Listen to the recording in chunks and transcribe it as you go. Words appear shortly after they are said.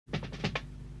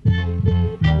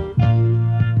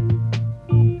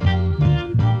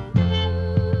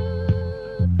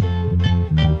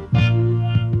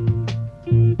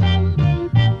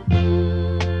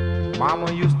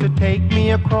take me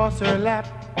across her lap.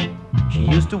 She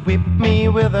used to whip me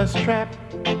with a strap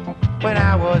when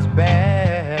I was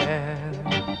bad,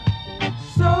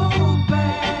 so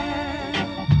bad.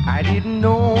 I didn't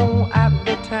know at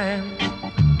the time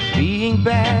being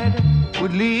bad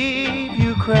would leave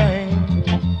you crying,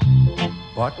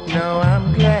 but now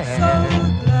I'm glad, so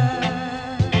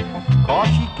glad. 'Cause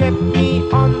she kept me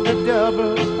on the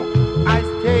double, I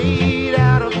stayed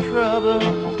out of trouble.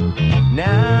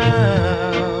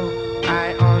 Now I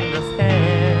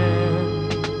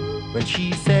understand when she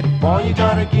said, boy, you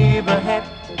gotta give a heck.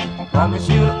 Promise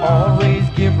you'll always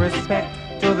give respect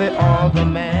to the other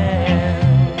man.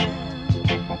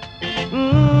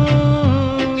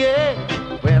 Yeah.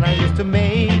 When I used to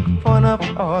make fun of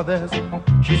others,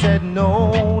 she said,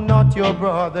 no, not your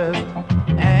brothers.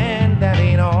 And that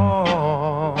ain't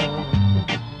all.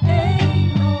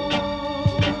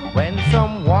 When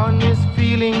someone is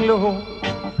feeling low,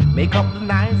 make up the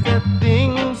nicer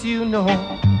things you know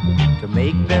to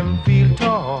make them feel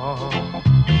tall,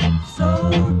 so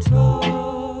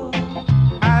tall.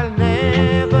 I'll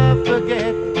never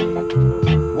forget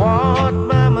what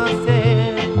Mama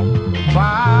said.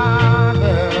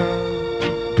 Father,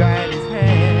 guide his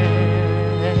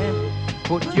hand,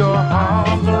 put your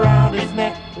arms around his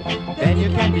neck, then you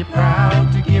can be proud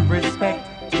to give respect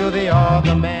to the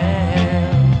other man.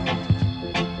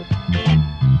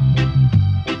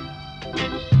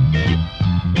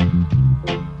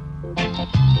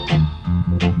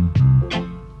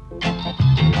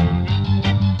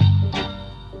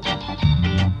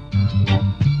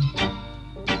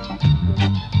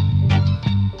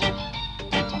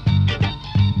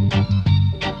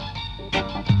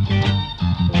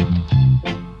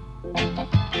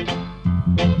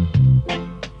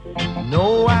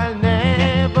 No, I'll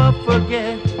never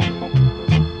forget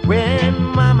when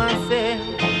Mama said,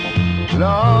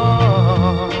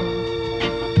 Lord,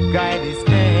 guide his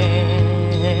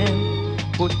hand,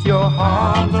 put your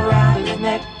arms around his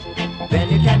neck, then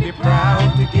you can be proud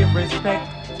to give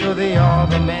respect to the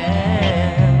other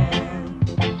man.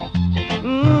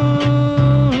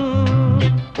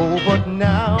 Oh, but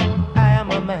now I am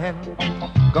a man,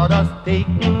 God has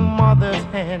taken mother's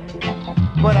hand,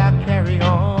 but I carry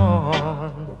on.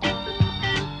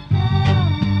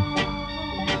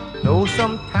 Though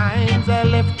sometimes I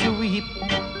left to weep,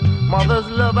 mother's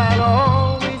love I'll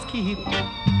always keep,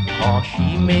 or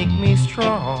she make me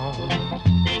strong,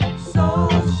 so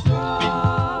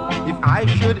strong. If I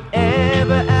should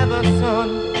ever have a son,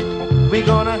 we're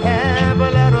gonna have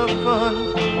a lot of fun,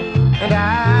 and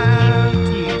I'll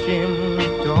teach him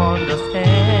to understand.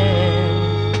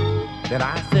 Then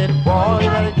I said, boy, you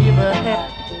gotta give a heck.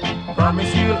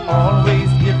 Promise you'll always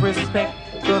give respect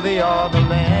to the other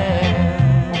man.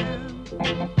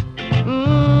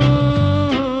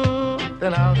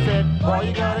 Then I said, boy,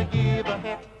 you gotta give a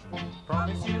heck.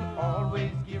 Promise you